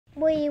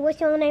Boy,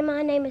 what's your name?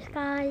 My name is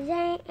Sky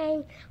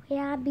Zang.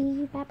 Yeah, I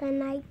be rapping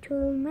like two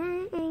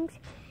rings.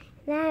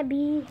 And I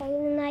be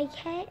hating like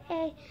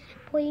hey.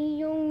 Boy,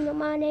 you know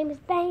my name is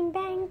Bang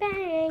Bang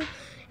Bang.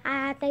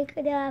 I think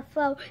the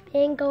flow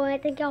been going. I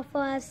think y'all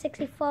for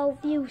 64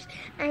 views.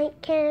 I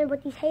ain't caring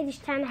what these haters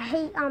trying to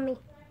hate on me.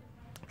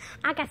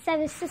 I got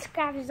 7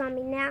 subscribers on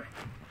me now.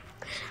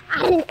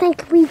 I didn't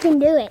think we can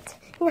do it.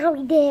 Now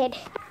we did.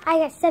 I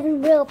got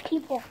 7 real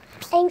people.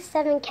 Ain't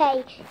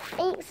 7K.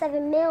 Ain't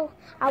 7 mil.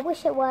 I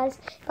wish it was,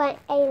 but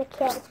ain't a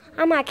kill.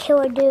 I'm not a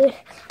killer, dude.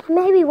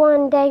 Maybe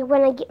one day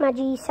when I get my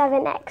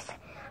G7X,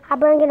 I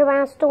bring it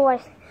around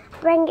stores.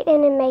 Bring it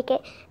in and make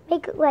it.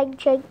 Make it like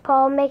Jake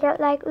Paul. Make it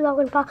like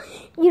Logan Paul.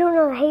 You don't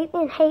know hate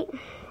and hate.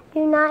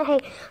 Do not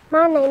hate.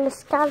 My name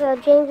is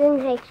Skylar James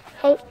and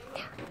hate.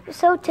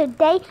 So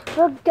today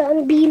we're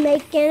gonna be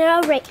making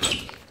a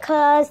race.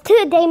 Cause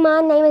today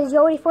my name is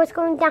Jody Force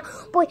going down.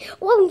 Boy,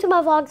 welcome to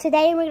my vlog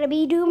today. We're gonna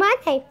be doing my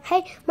name.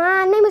 Hey,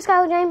 my name is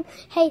Skylar James.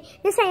 Hey,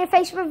 this ain't a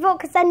Facebook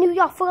vlog cause I knew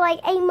y'all for like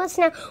 8 months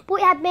now.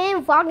 Boy, I've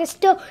been vlogging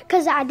still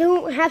cause I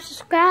don't have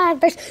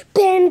subscribers.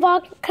 Been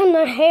vlogging cause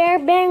my hair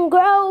been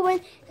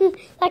growing.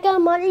 Like a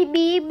money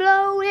be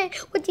blowing.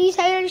 What these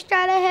haters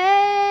try to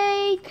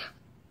hate.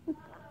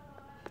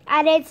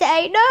 I didn't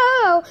say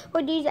no.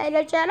 What these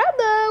haters try to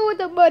blow with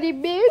the money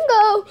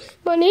bingo.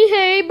 Money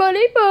hey,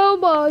 money boom,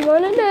 boys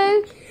wanna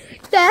know.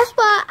 That's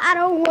why I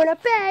don't wanna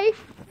pay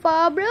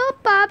for real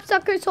pop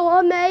suckers, so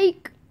I'll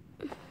make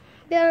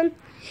them.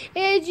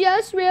 It's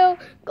just real.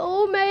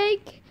 Go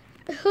make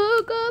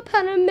hook up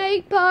how to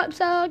make pop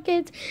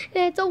sockets.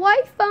 And it's a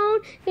white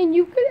phone, and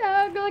you can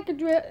act like a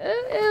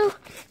drill.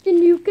 And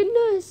you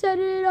can set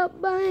it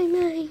up by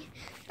me.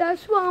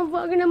 That's why I'm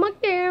vlogging on my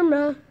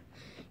camera.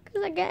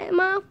 Cause I got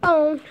my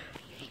phone.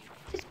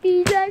 Just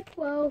be like,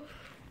 whoa.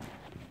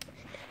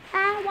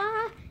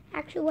 I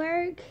actually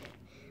work.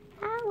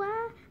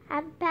 I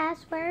have a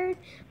password.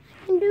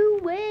 I can do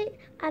it.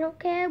 I don't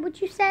care what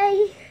you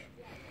say.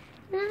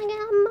 And I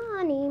got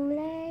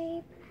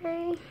money,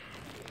 baby.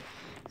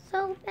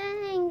 So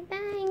bang,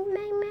 bang,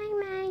 bang, bang,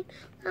 bang.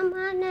 And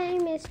my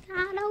name is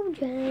Skylar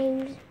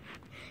James.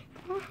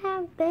 That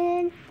have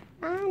been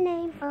my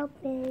name for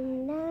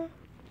been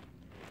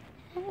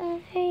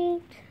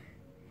hate.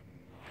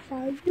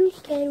 So you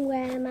can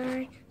wear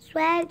my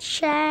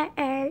sweatshirt.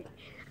 I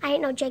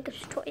ain't no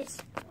Jacob's Toys.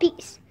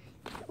 Peace.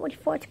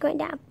 44's going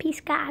down.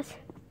 Peace, guys.